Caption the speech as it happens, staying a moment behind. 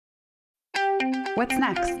What's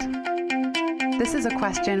next? This is a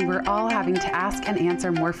question we're all having to ask and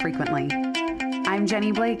answer more frequently. I'm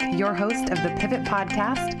Jenny Blake, your host of the Pivot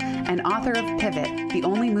Podcast and author of Pivot, The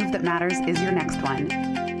Only Move That Matters Is Your Next One.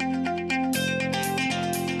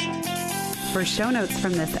 For show notes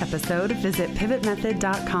from this episode, visit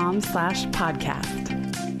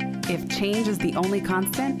pivotmethod.com/podcast. If change is the only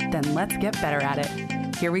constant, then let's get better at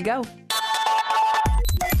it. Here we go.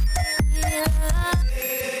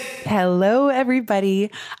 Hello,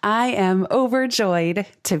 everybody. I am overjoyed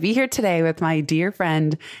to be here today with my dear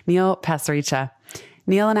friend, Neil Pasricha.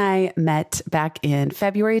 Neil and I met back in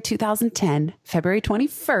February 2010, February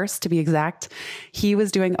 21st to be exact. He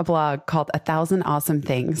was doing a blog called 1,000 Awesome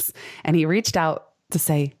Things, and he reached out to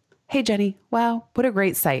say, "Hey, Jenny, wow, what a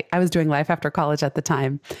great site." I was doing Life After College at the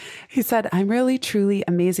time. He said, "I'm really, truly,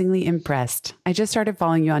 amazingly impressed. I just started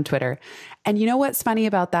following you on Twitter." And you know what's funny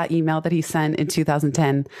about that email that he sent in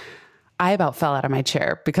 2010? I about fell out of my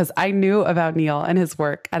chair because I knew about Neil and his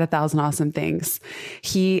work at 1,000 Awesome Things.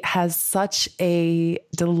 He has such a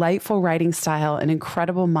delightful writing style, an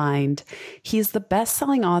incredible mind. He's the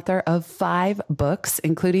best-selling author of 5 books,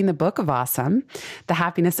 including the Book of Awesome, The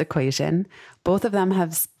Happiness Equation. Both of them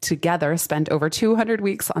have together spent over 200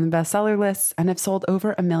 weeks on the bestseller lists and have sold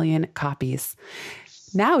over 1 million copies.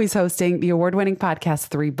 Now he's hosting the award-winning podcast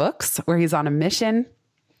 3 Books, where he's on a mission,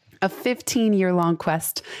 a 15-year-long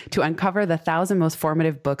quest to uncover the 1,000 most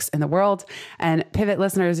formative books in the world. And Pivot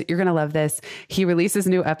listeners, you're going to love this. He releases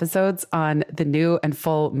new episodes on the new and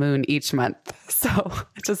full moon each month. So I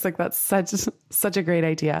just think that's such a great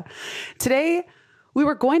idea. Today, we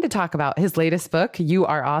were going to talk about his latest book, You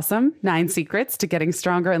Are Awesome, 9 Secrets to Getting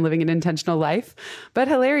Stronger and Living an Intentional Life. But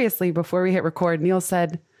hilariously, before we hit record, Neil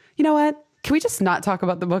said, "You know what? Can we just not talk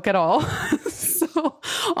about the book at all?" So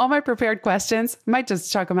all my prepared questions might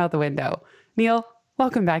just chuck them out the window. Neil,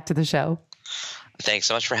 welcome back to the show. Thanks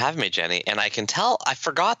so much for having me, Jenny. And I can tell, I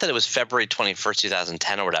forgot that it was February 21st,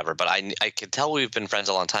 2010 or whatever, but I can tell we've been friends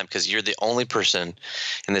a long time because you're the only person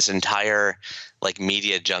in this entire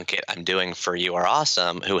media junket I'm doing for You Are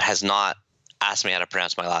Awesome who has not asked me how to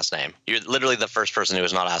pronounce my last name. You're literally the first person who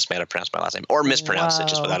has not asked me how to pronounce my last name or mispronounce it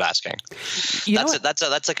just without asking.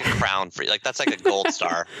 That's like a crown for you. That's like a gold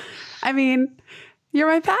star. I mean, you're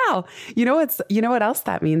my pal. You know what else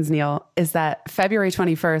that means, Neil, is that February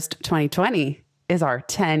 21st, 2020 is our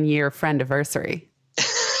 10-year friendiversary.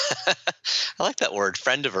 I like that word,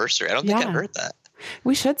 friendiversary. I don't think I've heard that.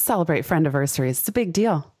 We should celebrate friendiversaries. It's a big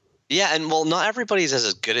deal. Yeah, and well, not everybody's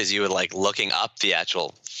as good as you at looking up the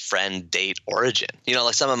actual friend date origin.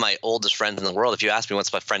 Some of my oldest friends in the world, if you ask me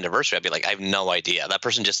what's my friendiversary, I'd be like, I have no idea. That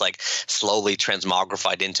person just slowly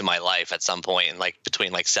transmogrified into my life at some point in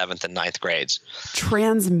between 7th and 9th grades.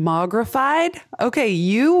 Transmogrified? Okay,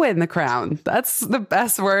 you win the crown. That's the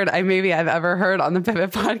best word I've ever heard on the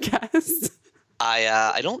Pivot Podcast.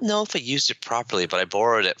 I don't know if I used it properly, but I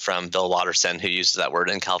borrowed it from Bill Watterson, who uses that word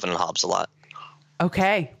in Calvin and Hobbes a lot.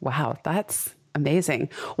 Okay. Wow. That's amazing.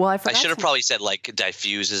 Well, I should have probably said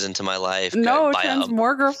diffuses into my life. No,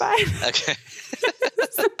 transmogrified. Okay.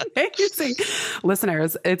 It's amazing.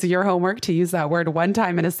 Listeners, it's your homework to use that word one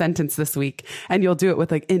time in a sentence this week. And you'll do it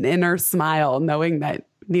with an inner smile, knowing that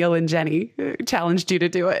Neil and Jenny challenged you to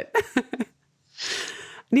do it.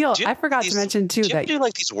 Neil, I forgot to mention too that do you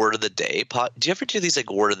do these word of the day? Do you ever do these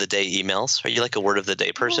word of the day emails? Are you a word of the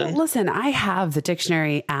day person? Well, listen, I have the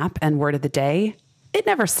dictionary app and word of the day. It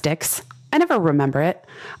never sticks. I never remember it.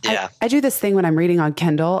 Yeah. I do this thing when I'm reading on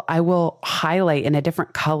Kindle. I will highlight in a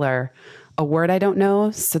different color a word I don't know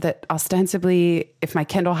so that ostensibly if my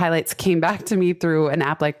Kindle highlights came back to me through an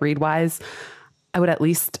app like Readwise, I would at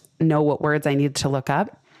least know what words I need to look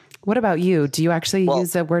up. What about you? Do you actually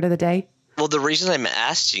use a word of the day? Well, the reason I'm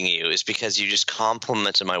asking you is because you just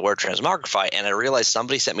complimented my word transmogrify, and I realized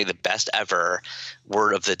somebody sent me the best ever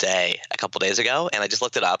word of the day a couple days ago, and I just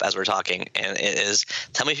looked it up as we're talking, and it is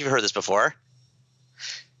 – tell me if you've heard this before.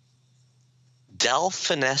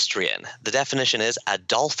 Delphinestrian. The definition is a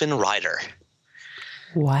dolphin rider.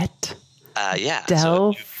 What? Yeah. Delphinestrian?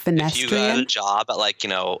 So if you got a job at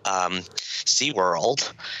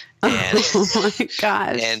SeaWorld – and, oh my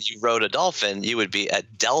gosh. And you rode a dolphin, you would be a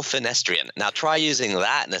delphinestrian. Now try using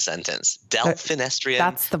that in a sentence. Delphinestrian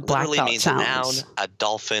That's the black literally belt means challenge. a noun, a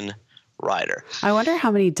dolphin rider. I wonder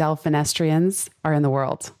how many delphinestrians are in the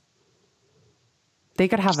world. They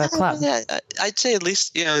could have a club. Yeah, I'd say at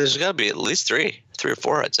least, there's got to be at least three or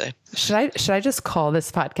four, I'd say. Should I just call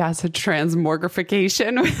this podcast a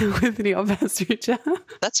transmogrification with Neil Pasricha?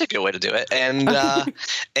 That's a good way to do it. And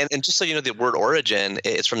and just so you know, the word origin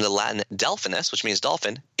is from the Latin delphinus, which means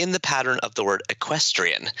dolphin, in the pattern of the word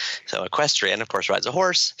equestrian. So equestrian, of course, rides a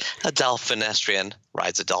horse. A delphinestrian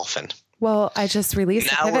rides a dolphin. Well, I just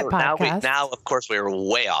released a Pivot podcast. Now, of course, we're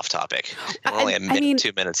way off topic. We're only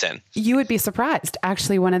 2 minutes in. You would be surprised.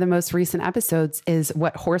 Actually, one of the most recent episodes is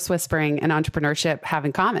what horse whispering and entrepreneurship have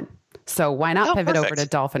in common. So why not pivot over to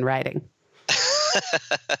dolphin riding?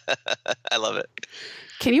 I love it.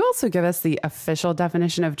 Can you also give us the official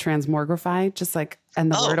definition of transmogrify, just like,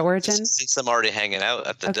 and the word origin? Since I'm already hanging out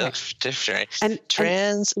at the dictionary. And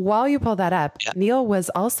while you pull that up, Neil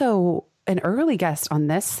was also an early guest on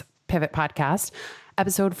this Pivot podcast,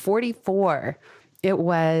 episode 44. It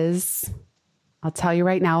was, I'll tell you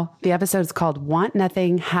right now, the episode is called Want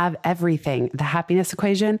Nothing, Have Everything, The Happiness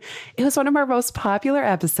Equation. It was one of our most popular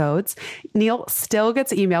episodes. Neil still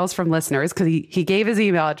gets emails from listeners because he gave his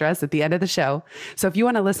email address at the end of the show. So if you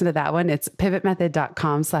want to listen to that one, it's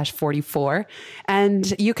pivotmethod.com/44.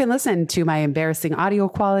 And you can listen to my embarrassing audio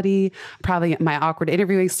quality, probably my awkward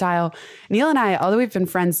interviewing style. Neil and I, although we've been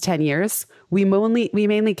friends 10 years, we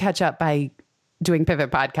mainly catch up by doing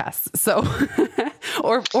Pivot podcasts. So,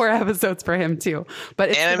 or episodes for him too. But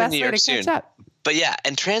it's the best way to catch up. But yeah,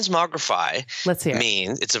 and transmogrify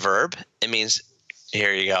means, it's a verb. It means,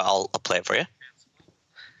 here you go, I'll play it for you.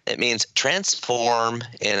 It means transform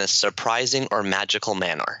in a surprising or magical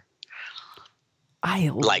manner. I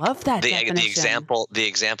love that definition. The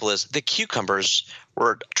example is the cucumbers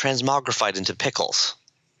were transmogrified into pickles.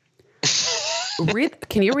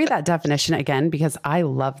 Can you read that definition again? Because I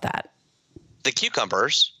love that. The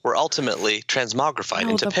cucumbers were ultimately transmogrified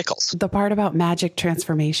into pickles. The part about magic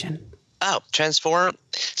transformation. Oh, transform.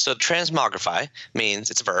 So transmogrify means,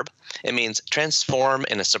 it's a verb. It means transform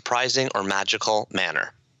in a surprising or magical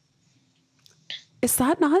manner. Is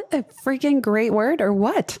that not a freaking great word or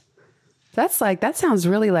what? That sounds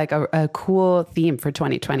really like a cool theme for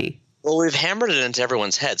 2020. Well, we've hammered it into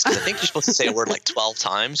everyone's heads because I think you're supposed to say a word like 12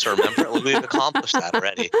 times to remember it. We've accomplished that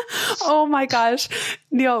already. Oh my gosh.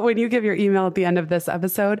 Neil, when you give your email at the end of this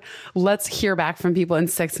episode, let's hear back from people in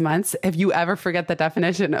 6 months if you ever forget the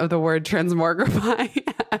definition of the word transmogrify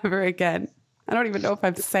ever again. I don't even know if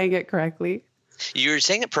I'm saying it correctly. You're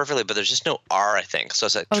saying it perfectly, but there's just no R, I think. So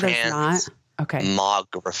it's like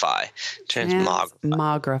Transmogrify.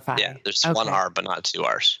 Transmogrify. Yeah, there's one R, but not two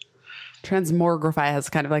R's. Transmogrify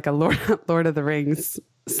has kind of like a Lord of the Rings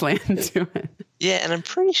slant to it. Yeah, and I'm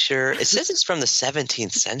pretty sure it says it's from the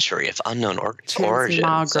 17th century of unknown origin.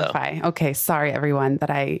 Transmogrify. So. Okay, sorry everyone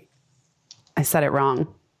that I said it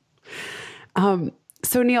wrong.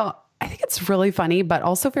 So Neil, I think it's really funny, but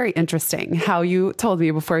also very interesting how you told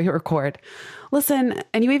me before you record. Listen,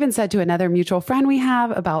 and you even said to another mutual friend we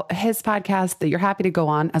have about his podcast that you're happy to go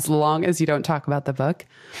on as long as you don't talk about the book.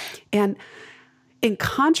 And in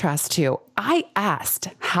contrast to, I asked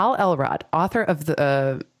Hal Elrod, author of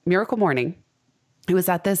the Miracle Morning, who was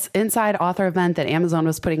at this Inside Author event that Amazon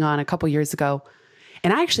was putting on a couple years ago.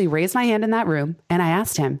 And I actually raised my hand in that room and I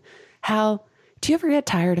asked him, Hal, do you ever get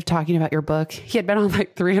tired of talking about your book? He had been on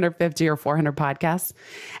like 350 or 400 podcasts.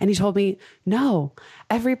 And he told me, no,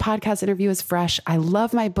 every podcast interview is fresh. I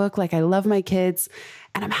love my book like I love my kids.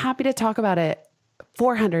 And I'm happy to talk about it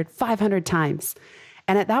 400, 500 times.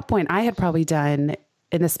 And at that point, I had probably done,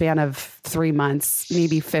 in the span of 3 months,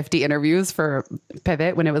 maybe 50 interviews for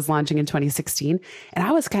Pivot when it was launching in 2016. And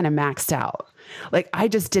I was kind of maxed out. Like, I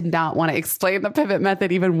just did not want to explain the Pivot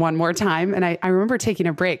method even one more time. And I remember taking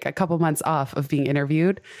a break, a couple months off of being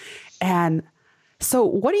interviewed. And so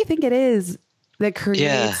what do you think it is that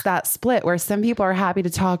creates that split where some people are happy to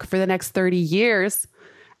talk for the next 30 years?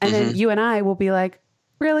 And then you and I will be like,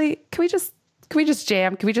 really? Can we just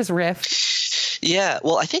jam? Can we just riff? Yeah,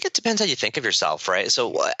 well, I think it depends how you think of yourself, right?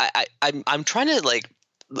 So I'm trying to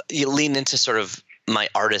lean into sort of my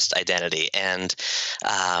artist identity, and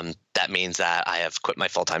that means that I have quit my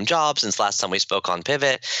full-time job since last time we spoke on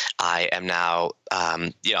Pivot. I am now,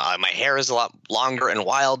 my hair is a lot longer and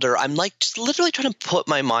wilder. I'm like just literally trying to put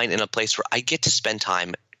my mind in a place where I get to spend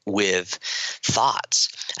time with thoughts.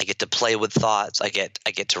 I get to play with thoughts. I get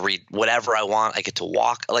to read whatever I want. I get to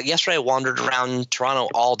walk. Like yesterday, I wandered around Toronto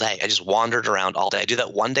all day. I just wandered around all day. I do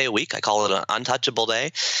that one day a week. I call it an untouchable day.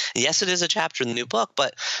 Yes, it is a chapter in the new book,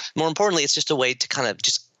 but more importantly, it's just a way to kind of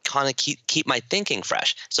keep my thinking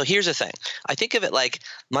fresh. So here's the thing. I think of it like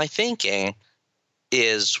my thinking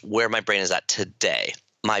is where my brain is at today.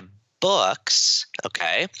 My books,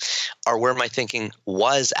 are where my thinking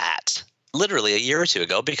was at literally a year or two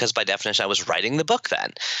ago, because by definition I was writing the book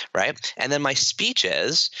then, right? And then my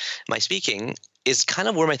speaking is kind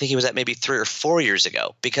of where my thinking was at maybe 3 or 4 years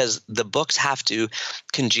ago, because the books have to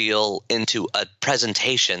congeal into a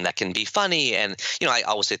presentation that can be funny. And, I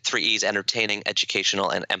always say 3 E's: entertaining, educational,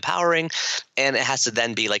 and empowering. And it has to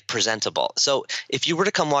then be like presentable. So if you were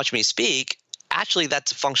to come watch me speak, actually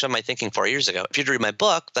that's a function of my thinking 4 years ago. If you were to read my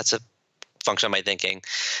book, that's a function of my thinking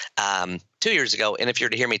 2 years ago. And if you're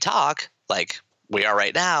to hear me talk like we are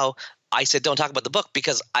right now, I said, don't talk about the book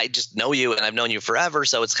because I just know you and I've known you forever.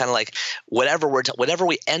 So it's kind of like whatever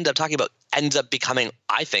we end up talking about ends up becoming,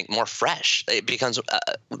 I think, more fresh. It becomes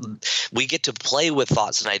we get to play with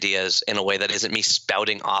thoughts and ideas in a way that isn't me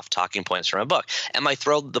spouting off talking points from a book. Am I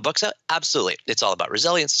thrilled the book's out? Absolutely. It's all about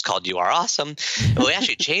resilience. It's called You Are Awesome. We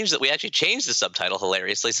actually changed it. We actually changed the subtitle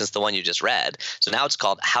hilariously since the one you just read. So now it's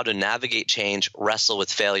called How to Navigate Change, Wrestle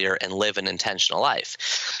with Failure, and Live an Intentional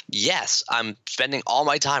Life. Yes, I'm spending all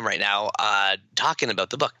my time right now talking about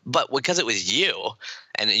the book, but because it was you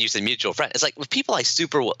and you said mutual friend, it's like with people I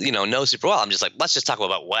know super well, I'm just like, let's just talk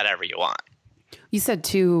about whatever you want. You said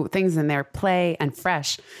 2 things in there, play and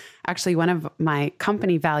fresh. Actually, one of my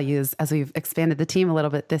company values, as we've expanded the team a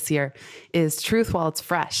little bit this year, is truth while it's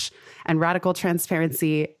fresh, and radical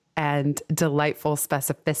transparency and delightful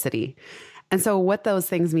specificity. And so what those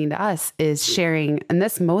things mean to us is sharing, and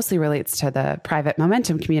this mostly relates to the private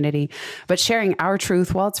momentum community, but sharing our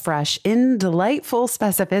truth while it's fresh in delightful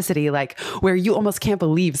specificity, like where you almost can't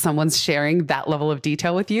believe someone's sharing that level of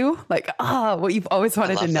detail with you, like, what you've always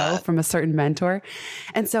wanted to know from a certain mentor.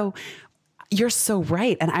 And so you're so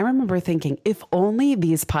right. And I remember thinking, if only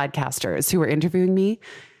these podcasters who were interviewing me,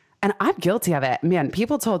 and I'm guilty of it. Man,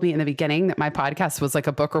 people told me in the beginning that my podcast was like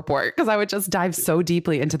a book report because I would just dive so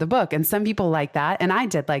deeply into the book. And some people like that. And I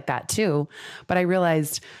did like that too. But I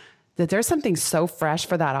realized that there's something so fresh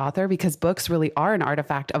for that author because books really are an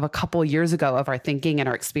artifact of a couple years ago of our thinking and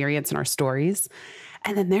our experience and our stories.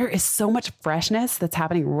 And then there is so much freshness that's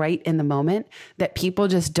happening right in the moment that people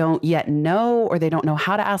just don't yet know, or they don't know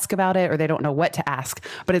how to ask about it, or they don't know what to ask,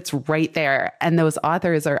 but it's right there. And those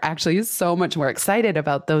authors are actually so much more excited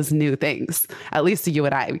about those new things. At least you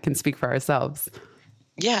and I, we can speak for ourselves.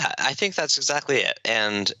 Yeah, I think that's exactly it.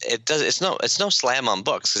 And it's no slam on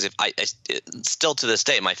books, because still to this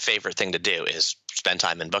day, my favorite thing to do is spend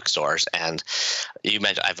time in bookstores. And you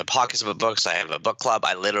mentioned I have a podcast about books. I have a book club.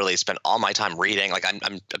 I literally spend all my time reading. Like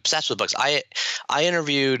I'm obsessed with books. It's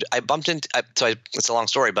a long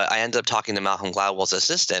story, but I ended up talking to Malcolm Gladwell's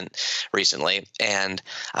assistant recently, and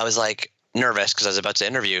I was like nervous because I was about to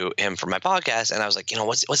interview him for my podcast, and I was like,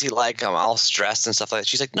 what's he like? I'm all stressed and stuff like that.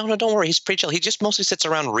 She's like, no, don't worry, he's pretty chill. He just mostly sits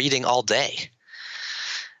around reading all day.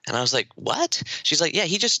 And I was like, what? She's like, yeah,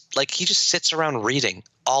 he just sits around reading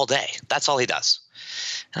all day. That's all he does.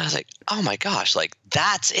 And I was like, oh my gosh, like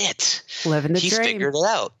that's it. Living the He's dream. figured it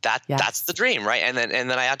out. Yes. That's the dream, right? And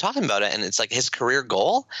then I taught him about it, and it's like his career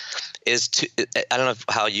goal is to. I don't know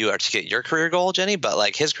how you articulate your career goal, Jenny, but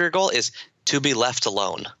like his career goal is to be left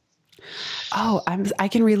alone. Oh, I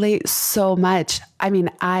can relate so much. I mean,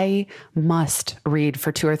 I must read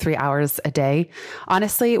for 2 or 3 hours a day.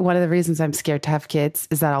 Honestly, one of the reasons I'm scared to have kids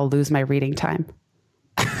is that I'll lose my reading time.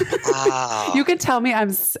 Wow. You can tell me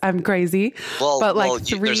I'm crazy, but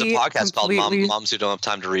there's a podcast called Moms Who Don't Have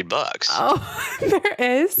Time to Read Books. Oh, there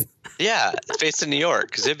is. Yeah, it's based in New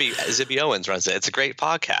York. Zibby Owens runs it. It's a great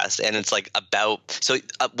podcast, and it's like about. So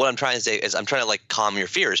what I'm trying to say is I'm trying to like calm your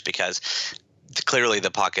fears, because clearly the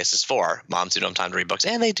podcast is for moms who don't have time to read books,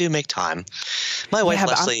 and they do make time. My wife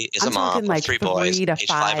Leslie is a mom of 3 boys, age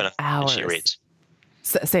 5 and hours. She reads.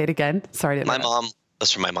 Say it again. Sorry to interrupt.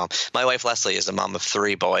 That's from my mom. My wife Leslie is a mom of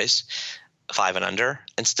 3 boys, 5 and under,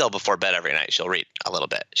 and still before bed every night she'll read a little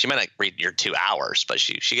bit. She might not read your 2 hours, but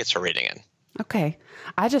she gets her reading in. Okay.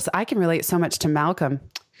 I can relate so much to Malcolm.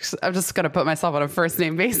 I'm just going to put myself on a first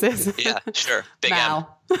name basis. Yeah, sure. Big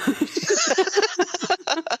Mal. M.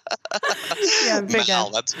 Yeah, Big Mal,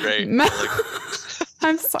 M. that's great.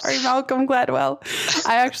 I'm sorry, Malcolm Gladwell.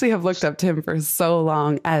 I actually have looked up to him for so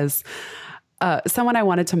long as someone I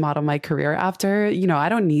wanted to model my career after. I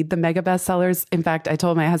don't need the mega bestsellers. In fact, I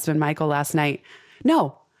told my husband, Michael, last night,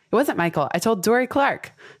 no, it wasn't Michael. I told Dory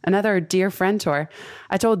Clark, another dear friend to her.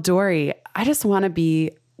 I told Dory, I just want to be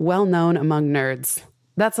well known among nerds.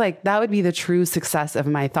 That would be the true success of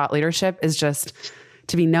my thought leadership, is just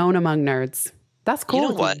to be known among nerds. That's cool. You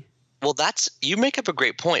know what? Well, you make up a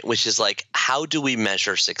great point, which is like, how do we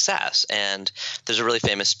measure success? And there's a really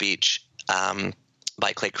famous speech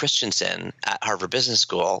by Clay Christensen at Harvard Business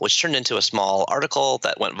School, which turned into a small article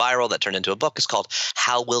that went viral, that turned into a book. It's called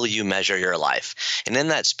How Will You Measure Your Life? And in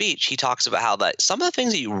that speech, he talks about how that some of the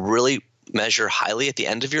things that you really measure highly at the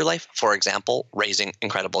end of your life, for example, raising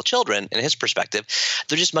incredible children, in his perspective,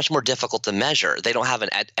 they're just much more difficult to measure. They don't have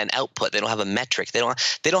an output. They don't have a metric. They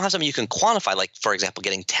don't have something you can quantify, like, for example,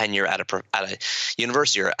 getting tenure at a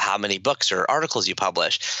university or how many books or articles you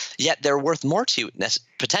publish. Yet they're worth more to you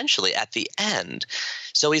potentially at the end.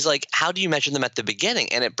 So he's like, how do you measure them at the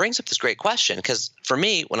beginning? And it brings up this great question, because for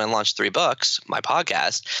me, when I launched 3 Books, my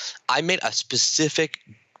podcast, I made the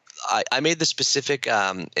specific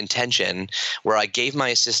intention where I gave my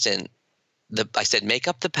assistant I said, make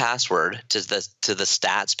up the password to the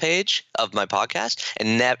stats page of my podcast,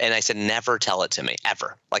 and I said, never tell it to me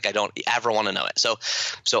ever. Like, I don't ever want to know it. So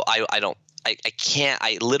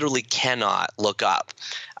I literally cannot look up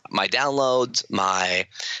my downloads, my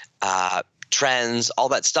trends, all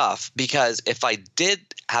that stuff, because if I did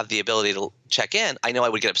have the ability to check in, I know I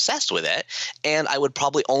would get obsessed with it, and I would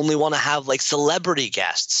probably only want to have like celebrity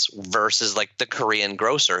guests versus like the Korean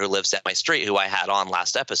grocer who lives at my street, who I had on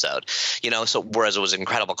last episode. So whereas it was an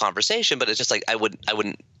incredible conversation, but it's just like I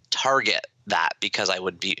wouldn't target that because I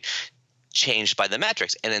would be changed by the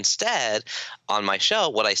metrics. And instead, on my show,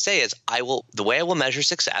 what I say is the way I will measure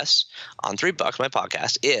success on 3 Books, my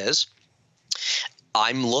podcast, is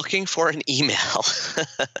I'm looking for an email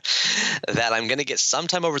that I'm going to get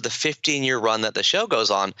sometime over the 15-year run that the show goes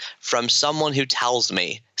on from someone who tells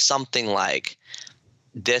me something like,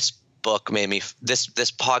 this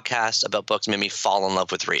podcast about books made me fall in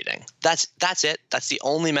love with reading. That's it. That's the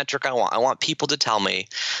only metric I want. I want people to tell me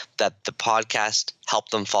that the podcast helped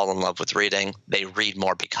them fall in love with reading. They read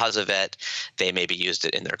more because of it. They maybe used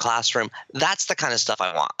it in their classroom. That's the kind of stuff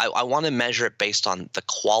I want. I want to measure it based on the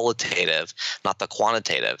qualitative, not the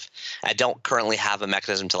quantitative. I don't currently have a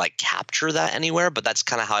mechanism to like capture that anywhere, but that's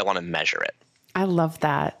kind of how I want to measure it. I love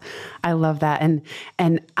that.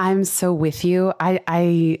 And I'm so with you.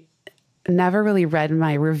 I never really read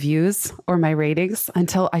my reviews or my ratings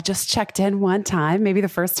until I just checked in one time, maybe the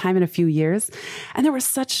first time in a few years. And there were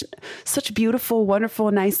such beautiful,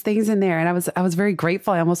 wonderful, nice things in there. And I was very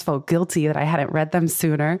grateful. I almost felt guilty that I hadn't read them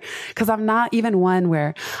sooner, because I'm not even one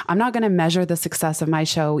where I'm not going to measure the success of my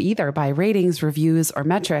show either by ratings, reviews, or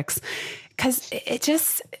metrics. Because it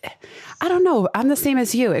just, I don't know. I'm the same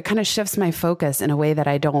as you. It kind of shifts my focus in a way that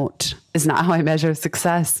is not how I measure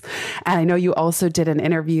success. And I know you also did an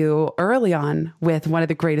interview early on with one of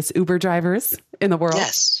the greatest Uber drivers in the world.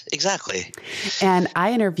 Yes, exactly. And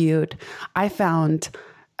I found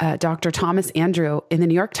Dr. Thomas Andrew in the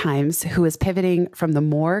New York Times, who is pivoting from the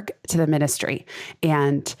morgue to the ministry.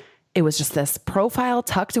 And it was just this profile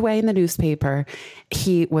tucked away in the newspaper.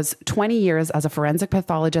 He was 20 years as a forensic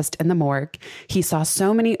pathologist in the morgue. He saw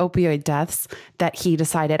so many opioid deaths that he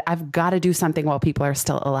decided, I've got to do something while people are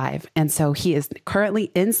still alive. And so he is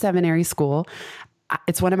currently in seminary school.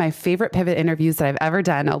 It's one of my favorite pivot interviews that I've ever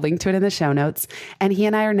done. I'll link to it in the show notes. And he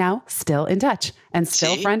and I are now still in touch and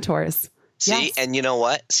still friend tours. See, yes. And you know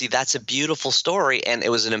what? See, that's a beautiful story, and it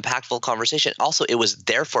was an impactful conversation. Also, it was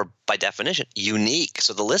therefore, by definition, unique.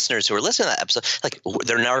 So the listeners who are listening to that episode, like,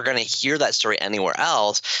 they're never going to hear that story anywhere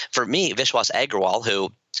else. For me, Vishwas Agrawal,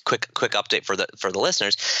 who quick update for the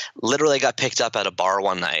listeners, literally got picked up at a bar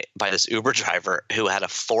one night by this Uber driver who had a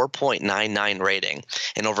 4.99 rating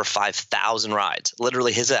and over 5,000 rides.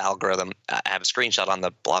 Literally, his algorithm, I have a screenshot on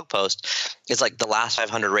the blog post, is like the last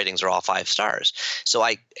 500 ratings are all 5 stars. So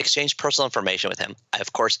I exchanged personal information with him. I,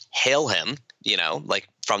 of course, hail him, like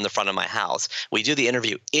from the front of my house. We do the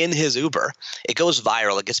interview in his Uber. It goes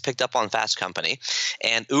viral. It gets picked up on Fast Company.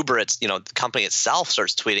 And Uber, the company itself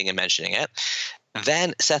starts tweeting and mentioning it.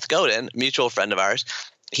 Then Seth Godin, mutual friend of ours,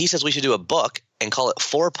 he says we should do a book and call it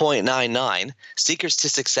 4.99, Secrets to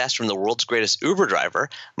Success from the World's Greatest Uber Driver.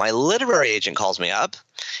 My literary agent calls me up,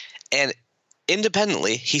 and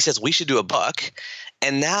independently, he says we should do a book.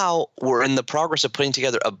 And now we're in the progress of putting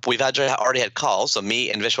together we've already had calls. So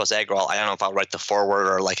me and Vishwas Agrawal, I don't know if I'll write the foreword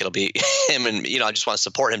or like it'll be him, and I just want to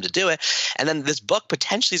support him to do it. And then this book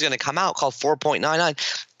potentially is going to come out called 4.99.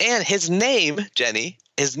 And his name, Jenny,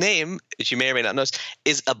 which you may or may not notice,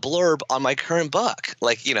 is a blurb on my current book.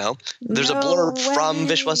 Like, there's a blurb from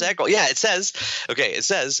Vishwas Agrawal. Yeah, it says,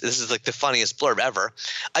 this is like the funniest blurb ever.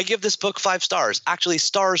 I give this book 5 stars. Actually,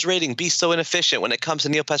 stars rating be so inefficient when it comes to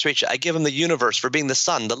Neil Pasricha. I give him the universe for being the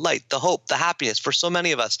sun, the light, the hope, the happiness for so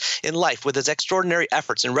many of us in life. With his extraordinary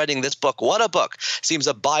efforts in writing this book, what a book. Seems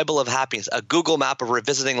a Bible of happiness, a Google map of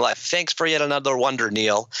revisiting life. Thanks for yet another wonder,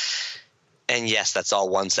 Neil. And yes, that's all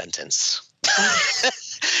one sentence.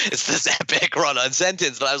 It's this epic run-on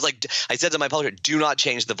sentence. But I was like, I said to my publisher, do not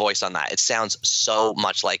change the voice on that. It sounds so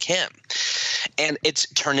much like him. And it's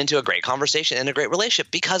turned into a great conversation and a great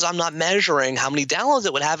relationship because I'm not measuring how many downloads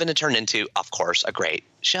it would have, and it turned into, of course, a great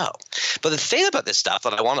show. But the thing about this stuff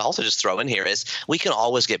that I want to also just throw in here is we can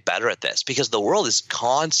always get better at this because the world is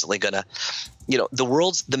constantly going to,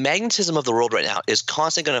 the magnetism of the world right now is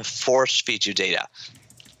constantly going to force feed you data.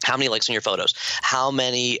 How many likes on your photos? How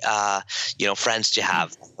many, friends do you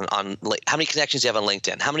have on? How many connections do you have on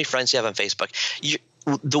LinkedIn? How many friends do you have on Facebook?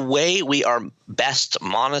 The way we are best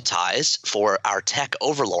monetized for our tech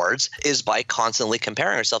overlords is by constantly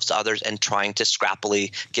comparing ourselves to others and trying to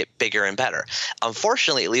scrappily get bigger and better.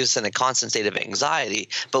 Unfortunately, it leaves us in a constant state of anxiety,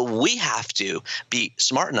 but we have to be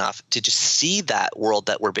smart enough to just see that world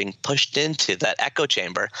that we're being pushed into, that echo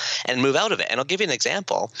chamber, and move out of it. And I'll give you an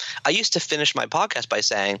example. I used to finish my podcast by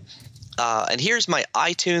saying, and here's my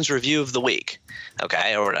iTunes review of the week,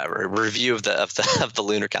 okay, or whatever, review of the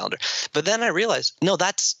lunar calendar. But then I realized, no,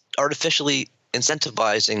 that's artificially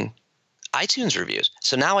incentivizing iTunes reviews.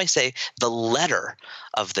 So now I say the letter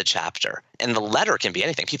of the chapter, and the letter can be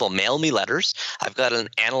anything. People mail me letters. I've got an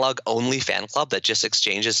analog only fan club that just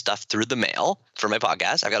exchanges stuff through the mail for my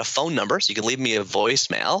podcast. I've got a phone number, so you can leave me a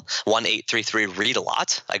voicemail,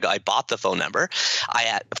 1-833-READ-A-LOT. I bought the phone number.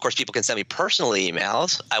 Of course, people can send me personal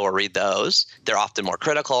emails. I will read those. They're often more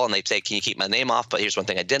critical, and they say, can you keep my name off? But here's one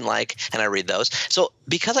thing I didn't like, and I read those. So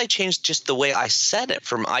because I changed just the way I said it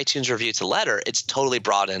from iTunes review to letter, it's totally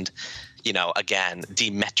broadened, again,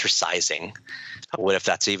 demetricizing. What if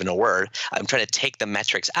that's even a word? I'm trying to take the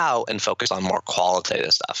metrics out and focus on more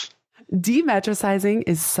qualitative stuff. Demetricizing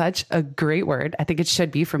is such a great word. I think it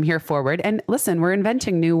should be from here forward. And listen, we're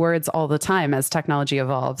inventing new words all the time as technology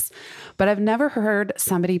evolves. But I've never heard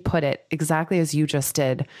somebody put it exactly as you just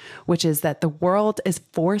did, which is that the world is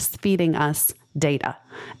force feeding us data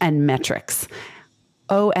and metrics.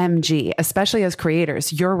 OMG, especially as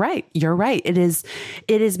creators. You're right. It is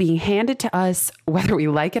being handed to us whether we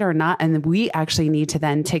like it or not. And we actually need to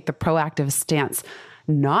then take the proactive stance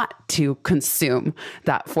not to consume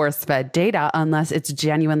that force-fed data unless it's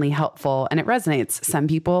genuinely helpful and it resonates. Some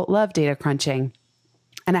people love data crunching.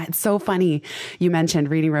 And it's so funny you mentioned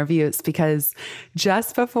reading reviews because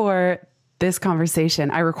just before this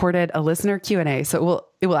conversation, I recorded a listener Q&A. So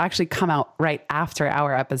it will actually come out right after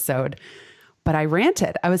our episode. But I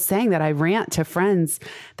ranted. I was saying that I rant to friends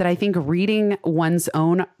that I think reading one's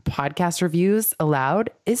own podcast reviews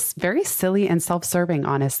aloud is very silly and self-serving,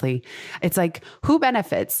 honestly. It's like, who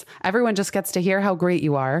benefits? Everyone just gets to hear how great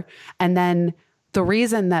you are. And then the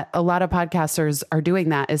reason that a lot of podcasters are doing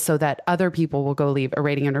that is so that other people will go leave a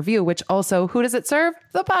rating and review, which also, who does it serve?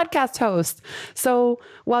 The podcast host. So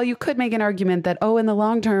while you could make an argument that, in the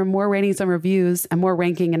long term, more ratings and reviews and more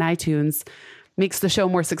ranking in iTunes makes the show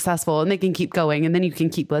more successful and they can keep going and then you can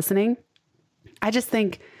keep listening. I just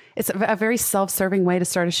think it's a very self-serving way to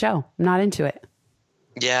start a show. I'm not into it.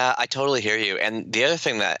 Yeah, I totally hear you. And the other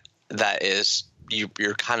thing that is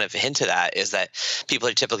you're kind of hinted at is that people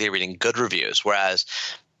are typically reading good reviews. Whereas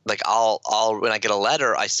like I'll when I get a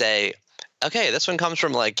letter, I say, okay, this one comes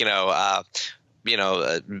from Bob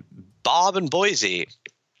in Boise.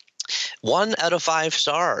 1 out of 5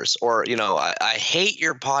 stars, or, I hate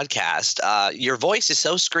your podcast. Your voice is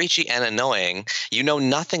so screechy and annoying. You know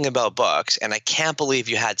nothing about books, and I can't believe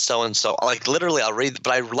you had so-and-so. Like literally I'll read,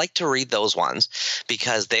 but I like to read those ones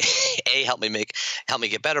because they help me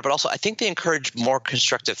get better, but also I think they encourage more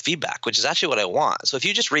constructive feedback, which is actually what I want. So if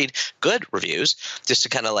you just read good reviews, just to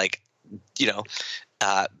kind of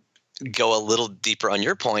go a little deeper on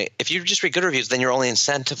your point, if you just read good reviews, then you're only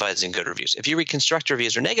incentivizing good reviews. If you read constructive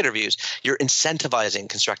reviews or negative reviews, you're incentivizing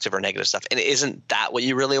constructive or negative stuff. And isn't that what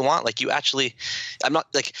you really want? Like I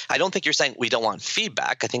don't think you're saying we don't want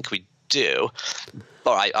feedback. I think we do.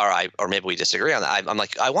 Or maybe we disagree on that. I'm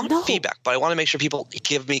like, I want feedback, but I want to make sure people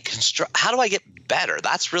give me how do I get better?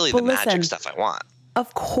 That's really the magic stuff I want.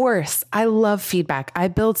 Of course. I love feedback.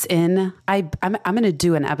 I'm going to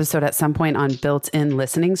do an episode at some point on built-in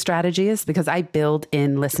listening strategies because I build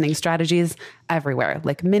in listening strategies everywhere,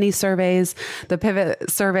 like mini surveys, the Pivot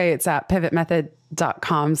survey. It's at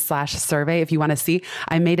pivotmethod.com/survey. If you want to see,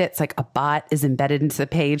 I made it. It's like a bot is embedded into the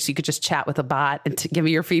page. So you could just chat with a bot and give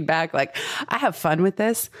me your feedback. Like I have fun with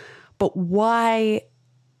this, but why?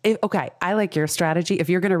 I like your strategy. If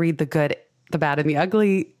you're going to read the good, the bad, and the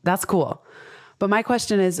ugly, that's cool. But my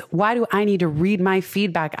question is, why do I need to read my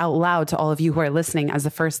feedback out loud to all of you who are listening as the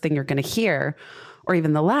first thing you're going to hear, or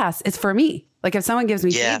even the last? It's for me. Like if someone gives me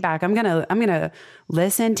feedback, I'm gonna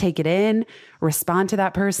listen, take it in, respond to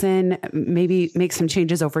that person, maybe make some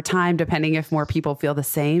changes over time, depending if more people feel the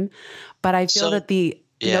same. But I feel that the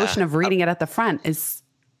notion of reading it at the front is,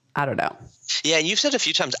 I don't know. Yeah, and you've said a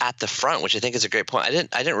few times at the front, which I think is a great point. I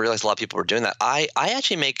didn't realize a lot of people were doing that. I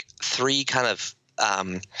actually make three kind of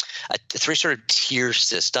three sort of tier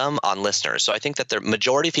system on listeners. So I think that the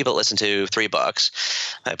majority of people that listen to 3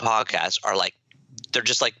 books, my podcast, are like, they're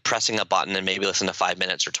just like pressing a button and maybe listen to 5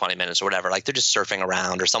 minutes or 20 minutes or whatever. Like they're just surfing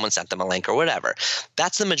around or someone sent them a link or whatever.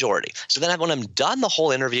 That's the majority. So then when I'm done the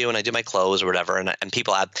whole interview and I do my close or whatever, and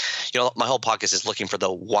people add, my whole podcast is looking for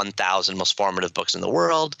the 1,000 most formative books in the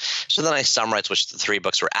world. So then I summarize which the 3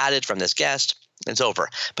 books were added from this guest. It's over.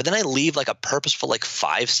 But then I leave like a purposeful like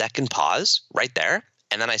 5-second pause right there.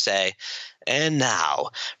 And then I say, and now,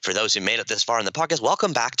 for those who made it this far in the podcast,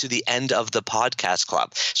 welcome back to the end of the podcast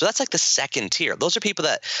club. So that's like the second tier. Those are people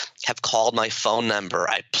that have called my phone number.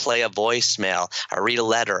 I play a voicemail. I read a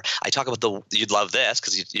letter. I talk about you'd love this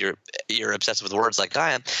because you're obsessed with words like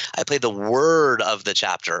I am. I play the word of the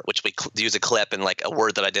chapter, which we use a clip and like a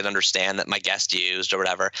word that I didn't understand that my guest used or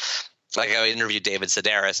whatever. Like I interviewed David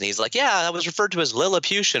Sedaris and he's like, yeah, I was referred to as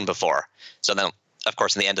Lilliputian before. So then, of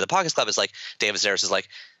course, in the end of the podcast club, it's like David Sedaris is like,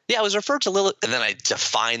 yeah, I was referred to Lilith. And then I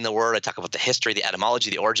define the word. I talk about the history, the etymology,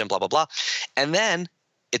 the origin, blah, blah, blah. And then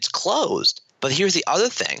it's closed. But here's the other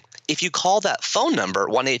thing. If you call that phone number,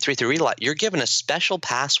 1-833-READ-A-LOT, you're given a special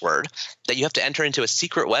password that you have to enter into a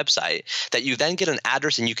secret website that you then get an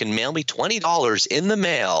address and you can mail me $20 in the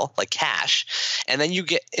mail, like cash. And then you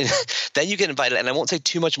get invited. And I won't say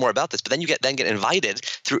too much more about this, but then you get invited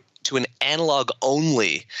to an analog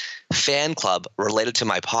only fan club related to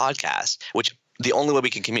my podcast, which the only way we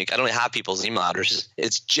can communicate, I don't have people's email addresses.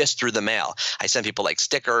 It's just through the mail. I send people like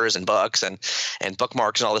stickers and books and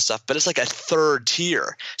bookmarks and all this stuff, but it's like a third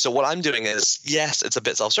tier. So what I'm doing is, yes, it's a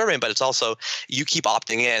bit self-serving, but it's also you keep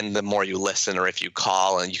opting in the more you listen or if you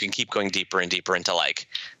call, and you can keep going deeper and deeper into like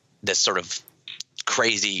this sort of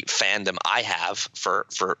crazy fandom I have for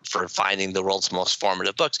finding the world's most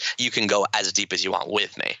formative books. You can go as deep as you want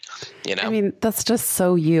with me, I mean, that's just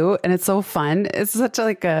so you, and it's so fun. It's such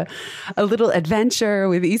like a little adventure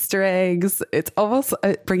with Easter eggs. It's almost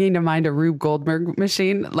bringing to mind a Rube Goldberg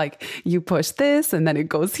machine. Like you push this and then it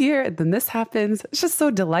goes here and then this happens. It's just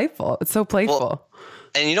so delightful. It's so playful. Well,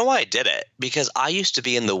 and you know why I did it? Because I used to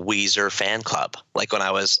be in the Weezer fan club. Like when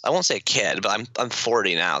I won't say a kid, but I'm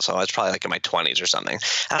 40 now. So I was probably like in my 20s or something.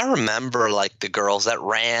 And I remember like the girls that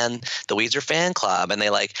ran the Weezer fan club, and they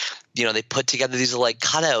like, they put together these like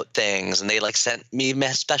cutout things and they like sent me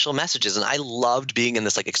special messages. And I loved being in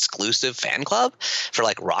this like exclusive fan club for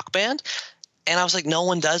like Rock Band. And I was like, no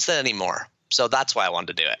one does that anymore. So that's why I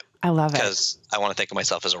wanted to do it. I love it. Because I want to think of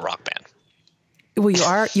myself as a rock band. Well,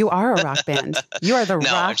 you are a rock band. You are the rock.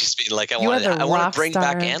 No, I'm just being like, I want to bring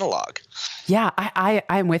back analog. Yeah,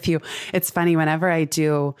 I'm with you. It's funny whenever I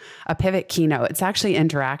do a pivot keynote, it's actually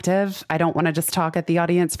interactive. I don't want to just talk at the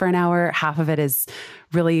audience for an hour. Half of it is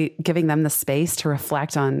really giving them the space to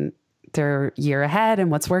reflect on their year ahead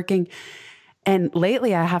and what's working. And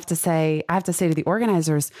lately I have to say to the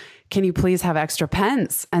organizers, can you please have extra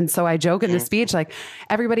pens? And so I joke in the speech, like,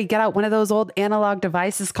 everybody get out one of those old analog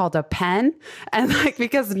devices called a pen. And like,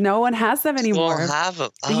 because no one has them anymore.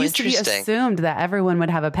 It used to be assumed that everyone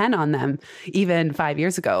would have a pen on them even 5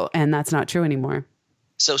 years ago. And that's not true anymore.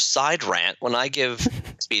 So side rant, when I give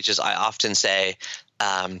speeches, I often say,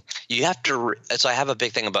 you have to, so I have a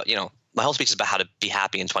big thing about, my whole speech is about how to be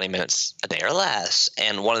happy in 20 minutes a day or less.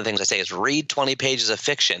 And one of the things I say is read 20 pages of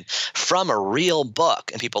fiction from a real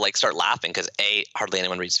book. And people like start laughing because A, hardly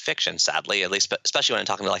anyone reads fiction, sadly, at least, especially when I'm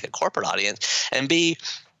talking to like a corporate audience. And B,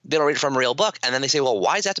 they don't read it from a real book. And then they say, well,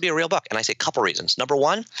 why does that have to be a real book? And I say a couple reasons. Number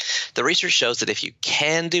one, the research shows that if you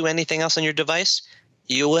can do anything else on your device,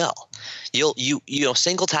 you will.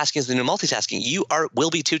 Single tasking is the new multitasking. You will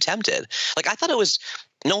be too tempted. Like I thought it was,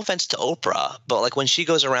 no offense to Oprah, but like when she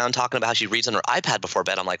goes around talking about how she reads on her iPad before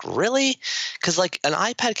bed, I'm like, really? Because like an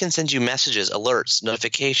iPad can send you messages, alerts,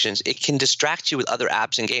 notifications. It can distract you with other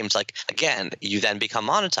apps and games. Like, again, you then become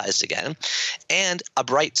monetized again. And a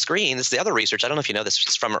bright screen, this is the other research. I don't know if you know this,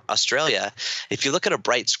 it's from Australia. If you look at a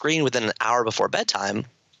bright screen within an hour before bedtime,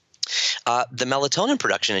 the melatonin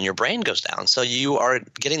production in your brain goes down. So you are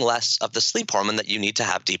getting less of the sleep hormone that you need to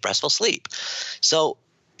have deep, restful sleep. So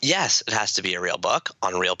yes, it has to be a real book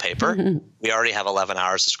on real paper. Mm-hmm. We already have 11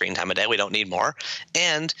 hours of screen time a day. We don't need more.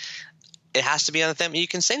 And it has to be on a thing you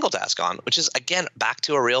can single task on, which is, again, back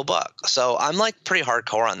to a real book. So I'm like pretty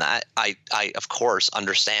hardcore on that. I of course,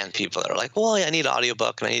 understand people that are like, well, I need an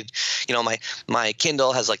audiobook and I need, my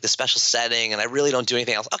Kindle has like the special setting and I really don't do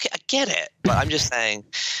anything else. Okay, I get it. But I'm just saying,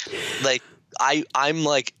 like, I'm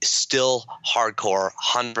like still hardcore,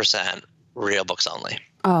 100% real books only.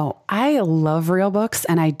 Oh, I love real books,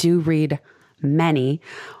 and I do read many.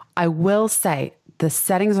 I will say the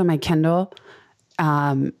settings on my Kindle,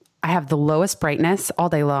 I have the lowest brightness all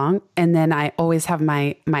day long. And then I always have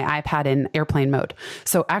my iPad in airplane mode.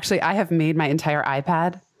 So actually I have made my entire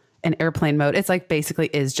iPad in airplane mode. It's like basically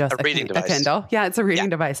is just a reading device. A Kindle. Yeah, it's a reading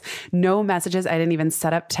device. No messages. I didn't even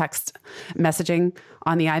set up text messaging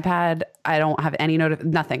on the iPad. I don't have any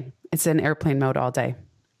nothing. It's in airplane mode all day.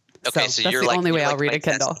 Okay, so you're that's the like, only way I'll like read a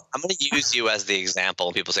Kindle. I'm going to use you as the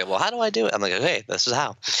example. People say, well, how do I do it? I'm like, okay, this is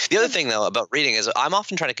how. The other thing, though, about reading is I'm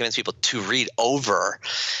often trying to convince people to read over,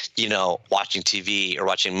 watching TV or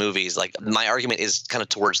watching movies. Like my argument is kind of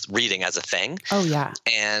towards reading as a thing. Oh, yeah.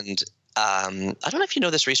 And I don't know if you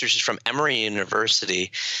know this research is from Emory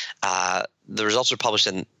University. The results were published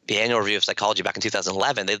in the Annual Review of Psychology back in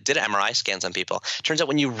 2011. They did MRI scans on people. Turns out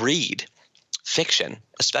when you read fiction,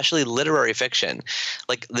 especially literary fiction,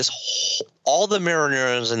 like all the mirror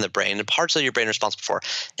neurons in the brain, the parts of your brain responsible for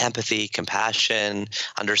empathy, compassion,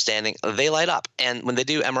 understanding, they light up. And when they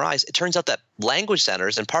do MRIs, it turns out that language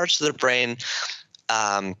centers and parts of the brain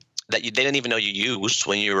that they didn't even know you used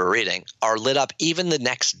when you were reading are lit up even the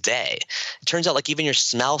next day. It turns out like even your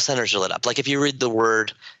smell centers are lit up. Like if you read the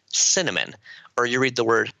word cinnamon or you read the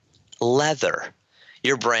word leather,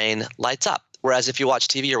 your brain lights up. Whereas if you watch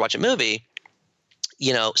TV or watch a movie,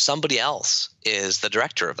 somebody else is the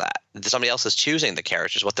director of that. Somebody else is choosing the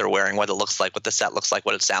characters, what they're wearing, what it looks like, what the set looks like,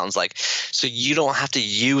 what it sounds like. So you don't have to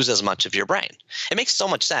use as much of your brain. It makes so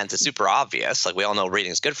much sense. It's super obvious. Like we all know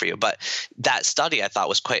reading is good for you. But that study I thought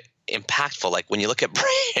was quite impactful. Like when you look at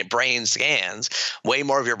brain scans, way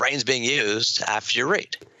more of your brain's being used after you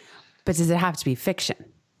read. But does it have to be fiction?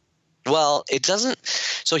 Well, it doesn't.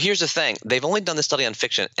 So here's the thing. They've only done this study on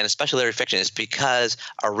fiction, and especially literary fiction, is because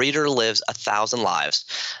a reader lives 1,000 lives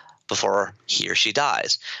before he or she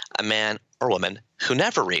dies. A man or woman who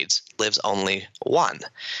never reads lives only one.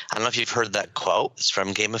 I don't know if you've heard that quote. It's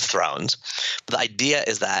from Game of Thrones. But the idea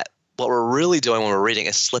is that what we're really doing when we're reading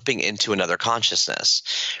is slipping into another consciousness,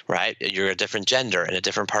 right? You're a different gender in a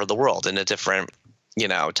different part of the world, in a different,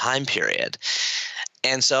 time period.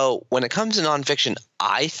 And so when it comes to nonfiction,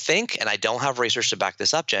 I think, and I don't have research to back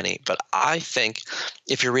this up, Jenny, but I think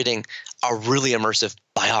if you're reading a really immersive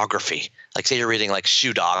biography, like say you're reading like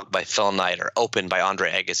Shoe Dog by Phil Knight or Open by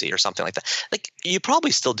Andre Agassi or something like that, like you probably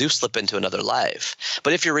still do slip into another life.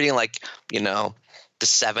 But if you're reading like, The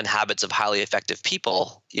 7 Habits of Highly Effective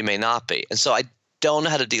People, you may not be. And so I don't know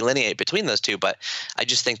how to delineate between those two, but I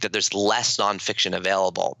just think that there's less nonfiction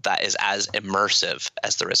available that is as immersive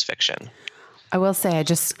as there is fiction. I will say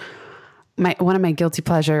one of my guilty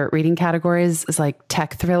pleasure reading categories is like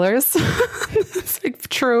tech thrillers. It's like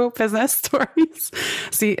true business stories.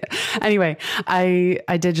 See, anyway,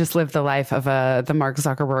 I did just live the life of the Mark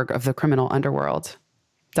Zuckerberg of the criminal underworld.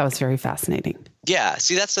 That was very fascinating. Yeah.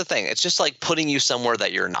 See, that's the thing. It's just like putting you somewhere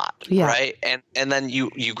that you're not, right? And then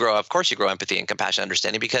you grow, of course you grow empathy and compassion,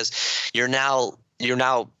 understanding, because you're now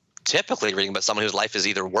typically reading about someone whose life is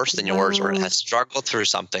either worse than yours or has struggled through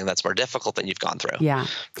something that's more difficult than you've gone through. Yeah.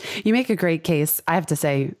 You make a great case. I have to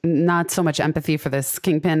say, not so much empathy for this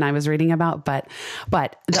kingpin I was reading about, but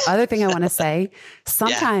the other thing I want to say,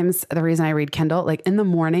 sometimes the reason I read Kindle, like in the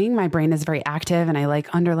morning, my brain is very active and I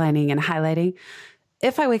like underlining and highlighting.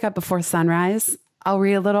 If I wake up before sunrise, I'll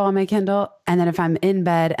read a little on my Kindle. And then if I'm in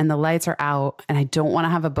bed and the lights are out and I don't want to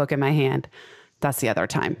have a book in my hand, that's the other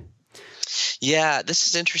time. Yeah, this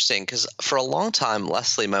is interesting because for a long time,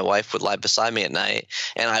 Leslie, my wife, would lie beside me at night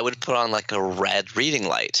and I would put on like a red reading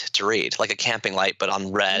light to read, like a camping light, but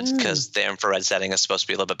on red because the infrared setting is supposed to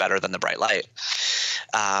be a little bit better than the bright light.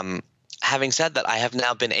 Having said that, I have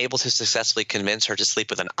now been able to successfully convince her to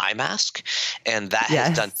sleep with an eye mask, and that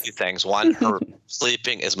has done 2 things. One, her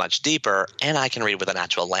sleeping is much deeper, and I can read with an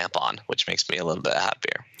actual lamp on, which makes me a little bit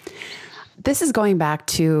happier. This is going back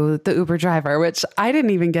to the Uber driver, which I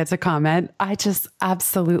didn't even get to comment. I just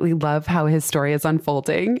absolutely love how his story is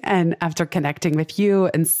unfolding. And after connecting with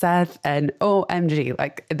you and Seth and OMG,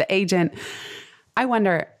 like the agent, I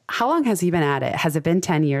wonder, how long has he been at it? Has it been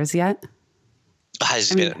 10 years yet?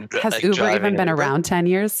 Has Uber even been around 10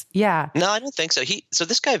 years? Yeah. No, I don't think so. So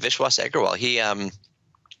this guy, Vishwas Agrawal,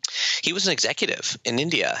 he was an executive in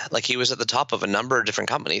India. Like he was at the top of a number of different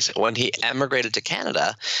companies. When he emigrated to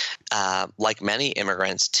Canada, like many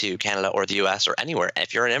immigrants to Canada or the US or anywhere,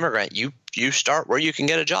 if you're an immigrant, you start where you can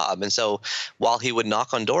get a job. And so while he would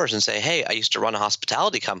knock on doors and say, hey, I used to run a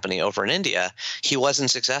hospitality company over in India, he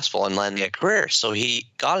wasn't successful in landing a career. So he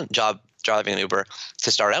got a job driving an Uber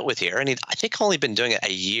to start out with here. And I think only been doing it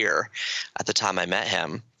a year at the time I met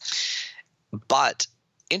him. But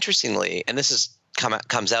interestingly, and this is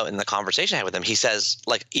comes out in the conversation I had with him. He says,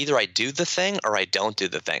 like, either I do the thing or I don't do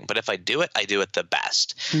the thing. But if I do it the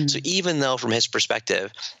best. So even though from his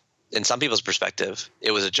perspective, in some people's perspective,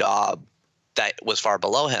 it was a job that was far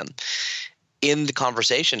below him, in the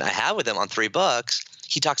conversation I had with him on 3 books,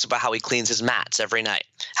 he talks about how he cleans his mats every night,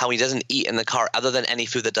 how he doesn't eat in the car other than any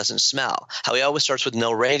food that doesn't smell, how he always starts with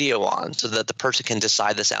no radio on so that the person can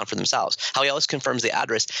decide the sound for themselves, how he always confirms the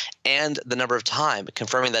address and the number of time,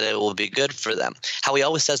 confirming that it will be good for them, how he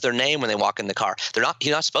always says their name when they walk in the car.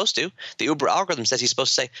 He's not supposed to. The Uber algorithm says he's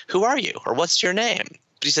supposed to say, "Who are you?" or "What's your name?"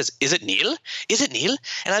 But he says, "Is it Neil? Is it Neil?"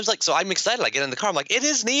 And I was like, so I'm excited. I get in the car. I'm like, "It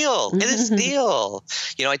is Neil. It is Neil."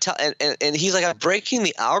 I tell, and he's like, "I'm breaking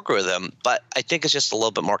the algorithm, but I think it's just a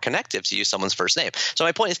little bit more connective to use someone's first name." So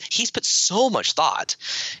my point is, he's put so much thought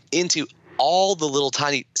into all the little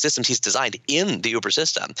tiny systems he's designed in the Uber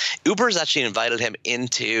system. Uber's actually invited him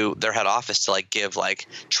into their head office to give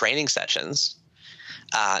training sessions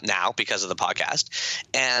now because of the podcast.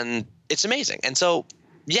 And it's amazing. And so,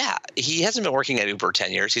 yeah, he hasn't been working at Uber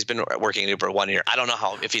 10 years. He's been working at Uber 1 year. I don't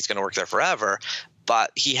know if he's going to work there forever,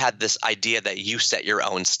 but he had this idea that you set your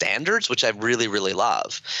own standards, which I really, really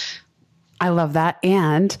love. I love that.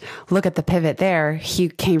 And look at the pivot there. He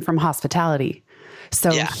came from hospitality.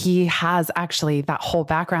 So he has actually that whole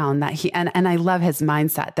background that and I love his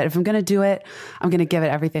mindset that if I'm going to do it, I'm going to give it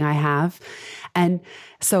everything I have. And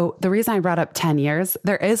so the reason I brought up 10 years,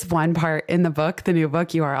 there is one part in the book, the new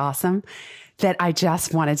book, You Are Awesome, that I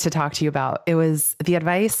just wanted to talk to you about. It was the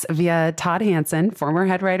advice via Todd Hanson, former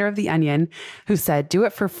head writer of The Onion, who said, do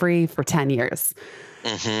it for free for 10 years.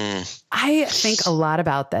 Mm-hmm. I think a lot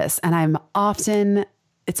about this, and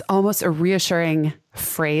it's almost a reassuring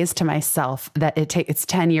phrase to myself that it's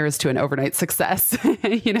 10 years to an overnight success.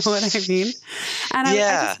 You know what I mean? And I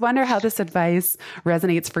just wonder how this advice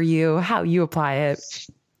resonates for you, how you apply it.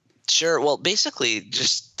 Sure. Well, basically,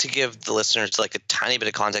 just to give the listeners a tiny bit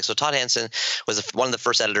of context. So Todd Hanson was one of the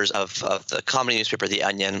first editors of the comedy newspaper, The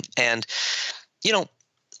Onion. And,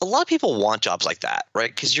 a lot of people want jobs like that, right?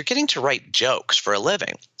 Because you're getting to write jokes for a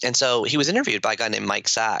living. And so he was interviewed by a guy named Mike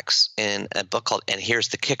Sachs in a book called And Here's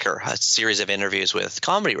the Kicker, a series of interviews with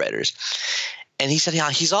comedy writers. And he said,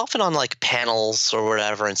 he's often on panels or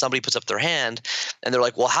whatever, and somebody puts up their hand and they're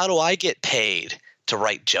like, well, how do I get paid to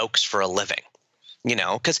write jokes for a living?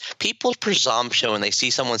 Because people's presumption when they see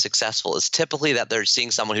someone successful is typically that they're seeing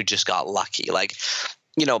someone who just got lucky.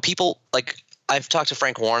 People I've talked to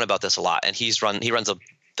Frank Warren about this a lot, and he runs the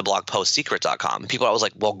blog postsecret.com. People are always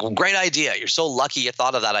like, well, great idea. You're so lucky you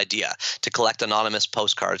thought of that idea to collect anonymous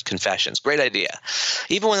postcards, confessions. Great idea.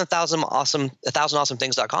 Even when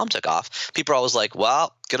 1000awesomethings.com took off, people are always like,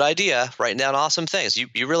 well, good idea. Writing down awesome things.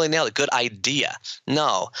 You really nailed it. Good idea.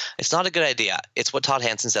 No, it's not a good idea. It's what Todd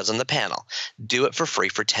Hanson says on the panel. Do it for free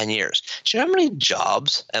for 10 years. Do you know how many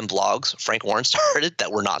jobs and blogs Frank Warren started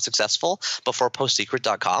that were not successful before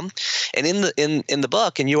postsecret.com? And in the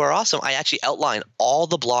book, and You Are Awesome, I actually outline all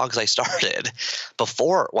the blogs I started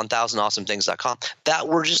before 1000awesomethings.com that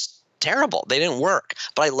were just terrible. They didn't work,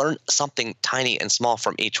 but I learned something tiny and small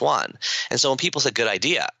from each one. And so when people said good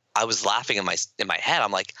idea, I was laughing in my head.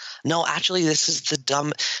 I'm like, no, actually, this is the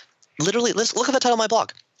dumb. Literally, let's look at the title of my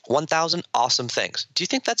blog. 1000 Awesome Things. Do you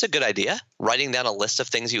think that's a good idea? Writing down a list of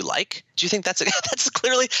things you like? Do you think that's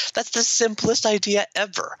the simplest idea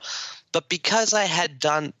ever? But because I had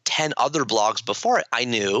done 10 other blogs before it, I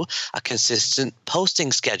knew a consistent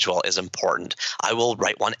posting schedule is important. I will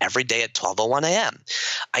write one every day at 12:01 a.m.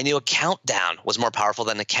 I knew a countdown was more powerful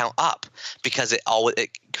than a count up because it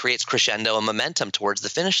creates crescendo and momentum towards the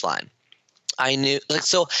finish line. I knew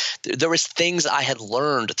so there was things I had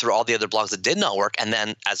learned through all the other blogs that did not work. And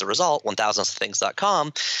then as a result,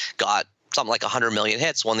 1000things.com got something like 100 million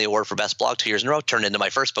hits, won the award for best blog 2 years in a row, turned into my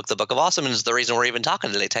first book, The Book of Awesome, and is the reason we're even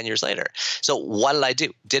talking today 10 years later. So what did I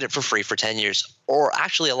do? Did it for free for 10 years, or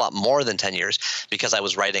actually a lot more than 10 years, because I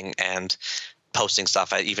was writing and posting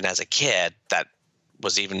stuff even as a kid that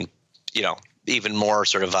was even more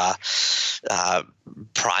sort of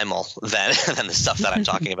primal than the stuff that I'm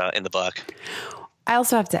talking about in the book. I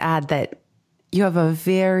also have to add that you have a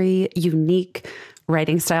very unique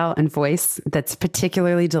writing style and voice that's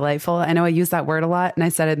particularly delightful. I know I use that word a lot and I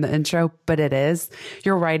said it in the intro, but it is.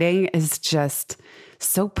 Your writing is just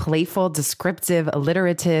so playful, descriptive,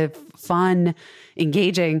 alliterative, fun,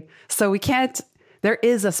 engaging. So there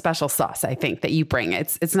is a special sauce, I think, that you bring.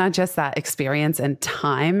 It's not just that experience and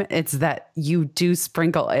time. It's that you do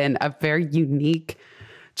sprinkle in a very unique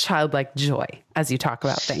childlike joy as you talk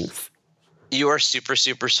about things. You are super,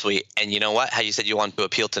 super sweet. And you know what? How you said you want to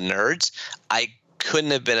appeal to nerds? I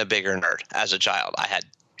couldn't have been a bigger nerd as a child. I had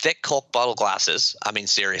thick Coke bottle glasses. I mean,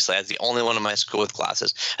 seriously, I was the only one in my school with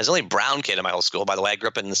glasses. I was the only brown kid in my whole school. By the way, I grew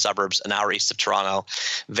up in the suburbs, an hour east of Toronto.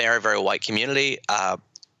 Very, very white community.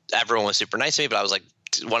 Everyone was super nice to me, but I was like,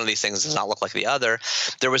 one of these things does not look like the other.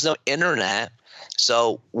 There was no internet.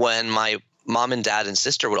 So when my mom and dad and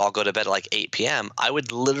sister would all go to bed at like 8 p.m., I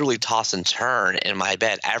would literally toss and turn in my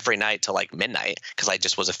bed every night till like midnight because I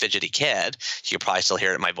just was a fidgety kid. You could probably still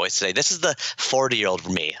hear it in my voice today. This is the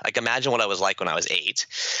 40-year-old me. Like, imagine what I was like when I was 8.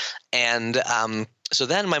 And so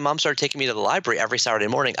then my mom started taking me to the library every Saturday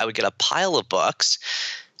morning. I would get a pile of books.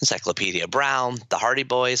 Encyclopedia Brown, The Hardy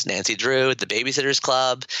Boys, Nancy Drew, The Babysitter's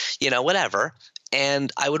Club, whatever.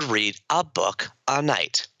 And I would read a book a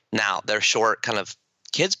night. Now, they're short kind of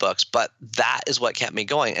kids' books, but that is what kept me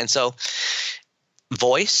going. And so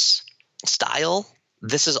voice, style,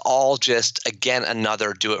 this is all just, again,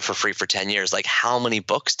 another do it for free for 10 years. Like, how many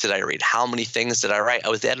books did I read? How many things did I write? I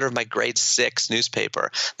was the editor of my grade 6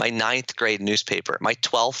 newspaper, my 9th grade newspaper, my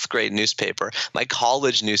 12th grade newspaper, my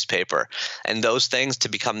college newspaper. And those things, to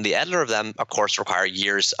become the editor of them, of course, require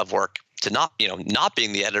years of work to not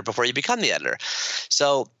being the editor before you become the editor.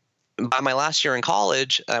 So by my last year in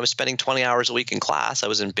college, I was spending 20 hours a week in class. I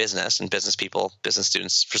was in business, and business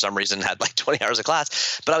students for some reason had like 20 hours of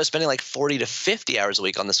class, but I was spending like 40 to 50 hours a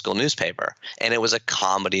week on the school newspaper. And it was a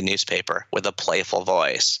comedy newspaper with a playful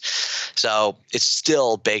voice. So it's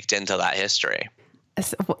still baked into that history.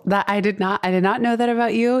 That I did not know that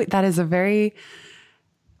about you. That is a very,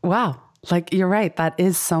 wow. Like, you're right. That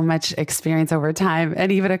is so much experience over time,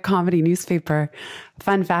 and even a comedy newspaper.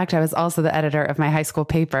 Fun fact, I was also the editor of my high school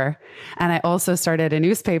paper. And I also started a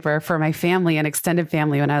newspaper for my family and extended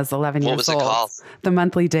family when I was 11 years old. What was it called? The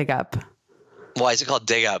Monthly Dig Up. Why is it called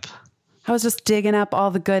Dig Up? I was just digging up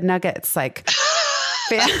all the good nuggets, like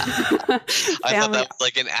I thought that was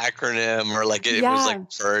like an acronym, or like it was like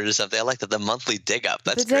word or something. I like that, the Monthly Dig Up.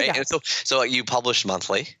 That's great. And so you published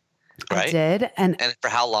monthly. Right? I did. And for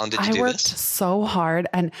how long did you do this? I worked so hard.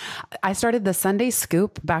 And I started the Sunday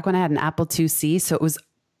Scoop back when I had an Apple IIc. So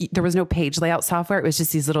there was no page layout software. It was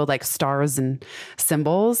just these little like stars and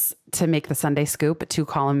symbols to make the Sunday Scoop, a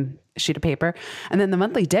 2-column sheet of paper. And then the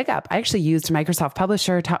Monthly Dig Up, I actually used Microsoft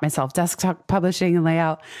Publisher, taught myself desktop publishing and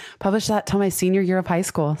layout, published that till my senior year of high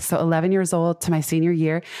school. So 11 years old to my senior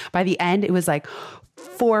year. By the end, it was like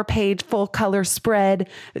 4-page full color spread,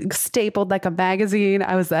 stapled like a magazine.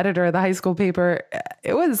 I was the editor of the high school paper.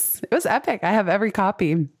 It was epic. I have every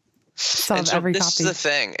copy. This is the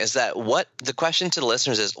thing, is that the question to the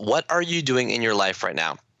listeners is, what are you doing in your life right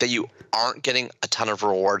now that you aren't getting a ton of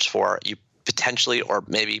rewards for? You potentially, or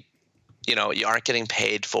maybe, you aren't getting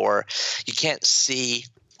paid for. You can't see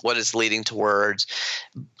what is leading towards.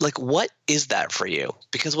 Like, what is that for you?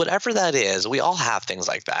 Because whatever that is, we all have things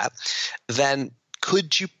like that. Then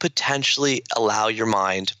could you potentially allow your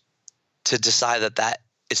mind to decide that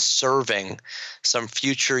is serving some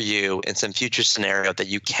future you in some future scenario that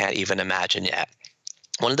you can't even imagine yet?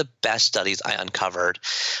 One of the best studies I uncovered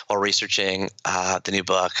while researching the new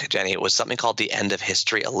book, Jenny, was something called The End of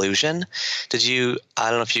History Illusion. I don't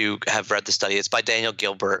know if you have read the study. It's by Daniel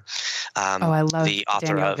Gilbert. I love the author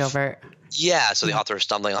Daniel Gilbert. Yeah, so the author of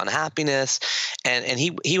Stumbling on Happiness, and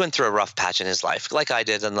he went through a rough patch in his life, like I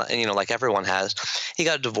did, and like everyone has. He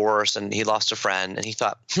got a divorce and he lost a friend, and he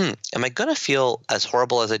thought, am I going to feel as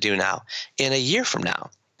horrible as I do now in a year from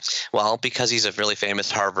now? Well, because he's a really famous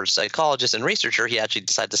Harvard psychologist and researcher, he actually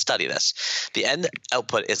decided to study this. The end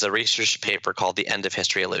output is a research paper called The End of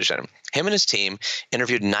History Illusion. Him and his team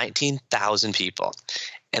interviewed 19,000 people,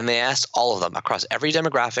 and they asked all of them across every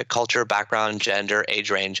demographic, culture, background, gender, age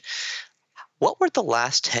range, what were the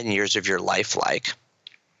last 10 years of your life like?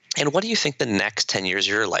 And what do you think the next 10 years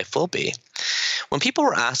of your life will be? When people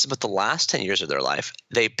were asked about the last 10 years of their life,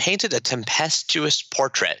 they painted a tempestuous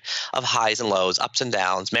portrait of highs and lows, ups and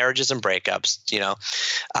downs, marriages and breakups,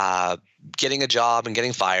 getting a job and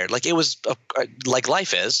getting fired. Like, it was like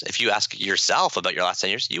life is. If you ask yourself about your last 10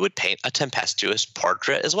 years, you would paint a tempestuous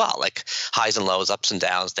portrait as well, like highs and lows, ups and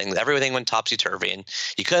downs, things. Everything went topsy-turvy, and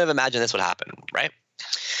you couldn't have imagined this would happen, right?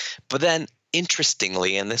 But then,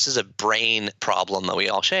 interestingly, and this is a brain problem that we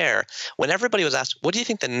all share, when everybody was asked, what do you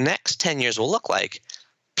think the next 10 years will look like?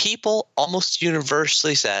 People almost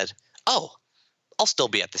universally said, oh, I'll still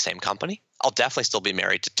be at the same company. I'll definitely still be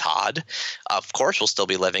married to Todd. Of course, we'll still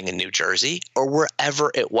be living in New Jersey or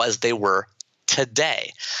wherever it was they were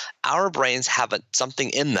today. Our brains have something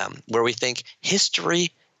in them where we think history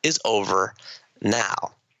is over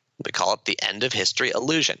now. We call it the end of history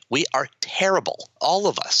illusion. We are terrible, all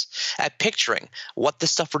of us, at picturing what the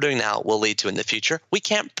stuff we're doing now will lead to in the future. We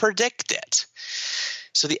can't predict it.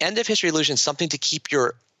 So the end of history illusion is something to keep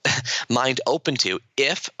your mind open to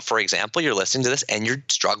if, for example, you're listening to this and you're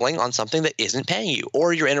struggling on something that isn't paying you,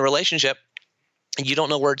 or you're in a relationship and you don't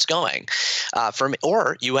know where it's going. For me,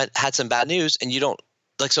 or you had some bad news and you don't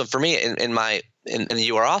like. So for me, in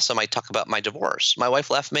You Are Awesome, I talk about my divorce. My wife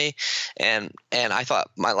left me, and I thought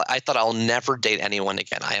I'll never date anyone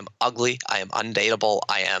again. I am ugly. I am undateable.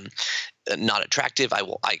 I am not attractive. My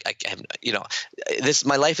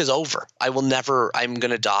life is over. I'm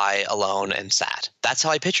going to die alone and sad. That's how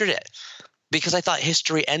I pictured it, because I thought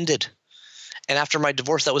history ended. And after my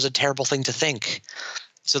divorce, that was a terrible thing to think.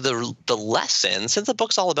 So the lesson, since the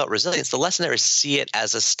book's all about resilience, the lesson there is see it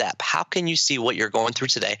as a step. How can you see what you're going through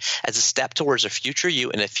today as a step towards a future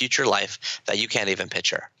you and a future life that you can't even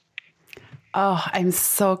picture? Oh, I'm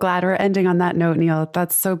so glad we're ending on that note, Neil.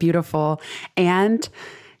 That's so beautiful. And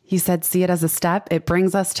you said see it as a step. It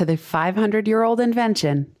brings us to the 500-year-old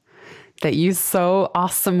invention that you so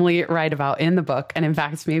awesomely write about in the book. And in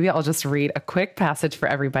fact, maybe I'll just read a quick passage for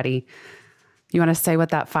everybody. You want to say what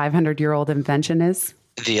that 500-year-old invention is?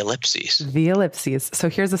 The ellipses. The ellipses. So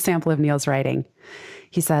here's a sample of Neil's writing.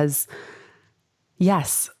 He says,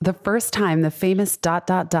 yes, the first time the famous ...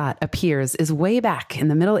 appears is way back in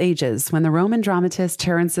the Middle Ages when the Roman dramatist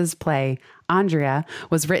Terence's play, Andria,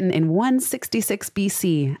 was written in 166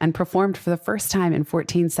 BC and performed for the first time in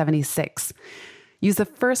 1476. Use the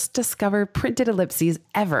first discovered printed ellipses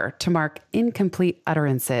ever to mark incomplete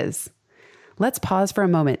utterances. Let's pause for a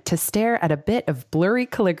moment to stare at a bit of blurry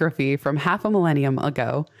calligraphy from half a millennium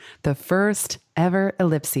ago, the first ever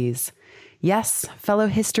ellipses. Yes, fellow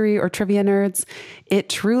history or trivia nerds, it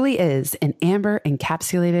truly is an amber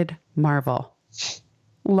encapsulated marvel.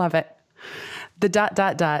 Love it.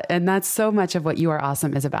 The ... and that's so much of what You Are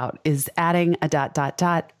Awesome is about, is adding a ...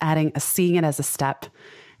 seeing it as a step,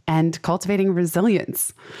 and cultivating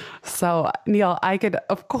resilience. So, Neil, I could,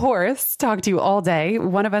 of course, talk to you all day.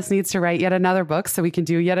 One of us needs to write yet another book so we can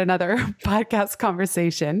do yet another podcast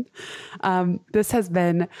conversation. This has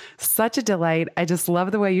been such a delight. I just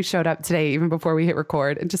love the way you showed up today, even before we hit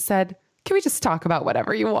record, and just said, can we just talk about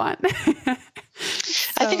whatever you want?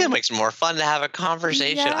 I think it makes it more fun to have a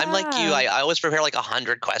conversation. Yeah. I'm like you. I always prepare like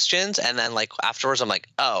 100 questions. And then like afterwards, I'm like,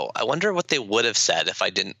 oh, I wonder what they would have said if I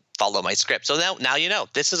didn't follow my script. So now you know,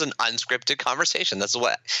 this is an unscripted conversation. That's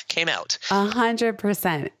what came out.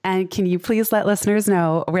 100%. And can you please let listeners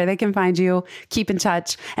know where they can find you, keep in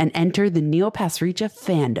touch, and enter the Neil Pasricha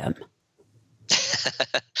fandom?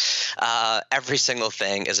 Every single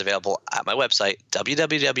thing is available at my website,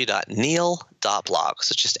 www.neil.blog.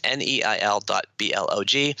 So just neil.blog.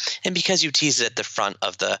 And because you teased it at the front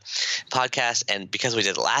of the podcast, and because we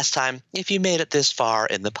did it last time, if you made it this far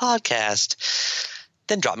in the podcast,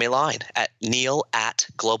 then drop me a line at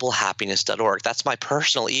neil@globalhappiness.org. That's my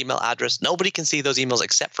personal email address. Nobody can see those emails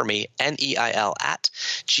except for me,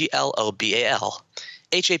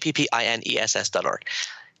 neil@globalhappiness.org.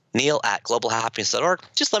 Neil@globalhappiness.org.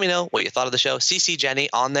 Just let me know what you thought of the show. CC Jenny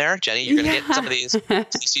on there. Jenny, you're going to get some of these.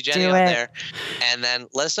 CC Jenny on there. And then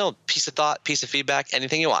let us know a piece of thought, piece of feedback,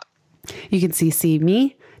 anything you want. You can CC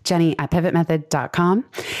me, Jenny, at pivotmethod.com.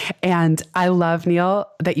 And I love, Neil,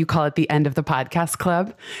 that you call it the end of the podcast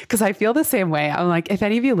club, because I feel the same way. I'm like, if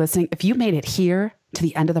any of you listening, if you made it here to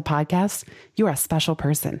the end of the podcast, you are a special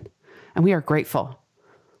person and we are grateful.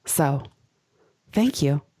 So thank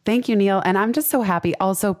you. Thank you, Neil. And I'm just so happy.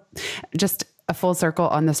 Also, just a full circle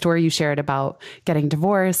on the story you shared about getting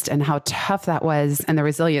divorced and how tough that was and the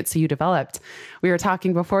resilience you developed. We were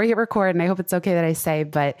talking before we hit record, and I hope it's okay that I say,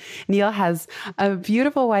 but Neil has a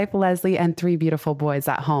beautiful wife, Leslie, and 3 beautiful boys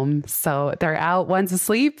at home. So they're out. One's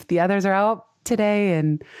asleep. The others are out today.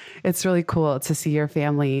 And it's really cool to see your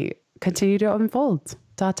family continue to unfold. ...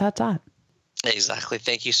 Exactly.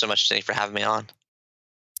 Thank you so much, Jenny, for having me on.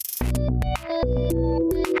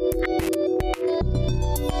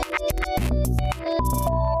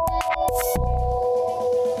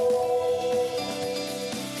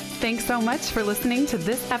 Thanks so much for listening to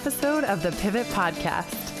this episode of the Pivot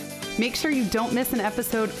Podcast. Make sure you don't miss an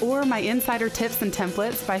episode or my insider tips and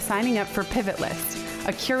templates by signing up for Pivot List,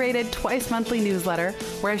 a curated twice-monthly newsletter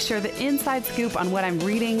where I share the inside scoop on what I'm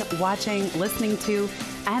reading, watching, listening to,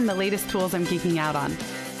 and the latest tools I'm geeking out on.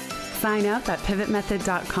 Sign up at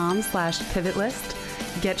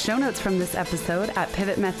pivotmethod.com/pivotlist. Get show notes from this episode at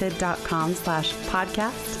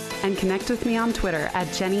pivotmethod.com/podcast and connect with me on Twitter at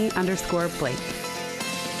Jenny_Blake.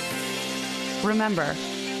 Remember,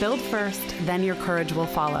 build first, then your courage will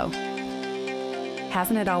follow.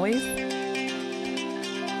 Hasn't it always?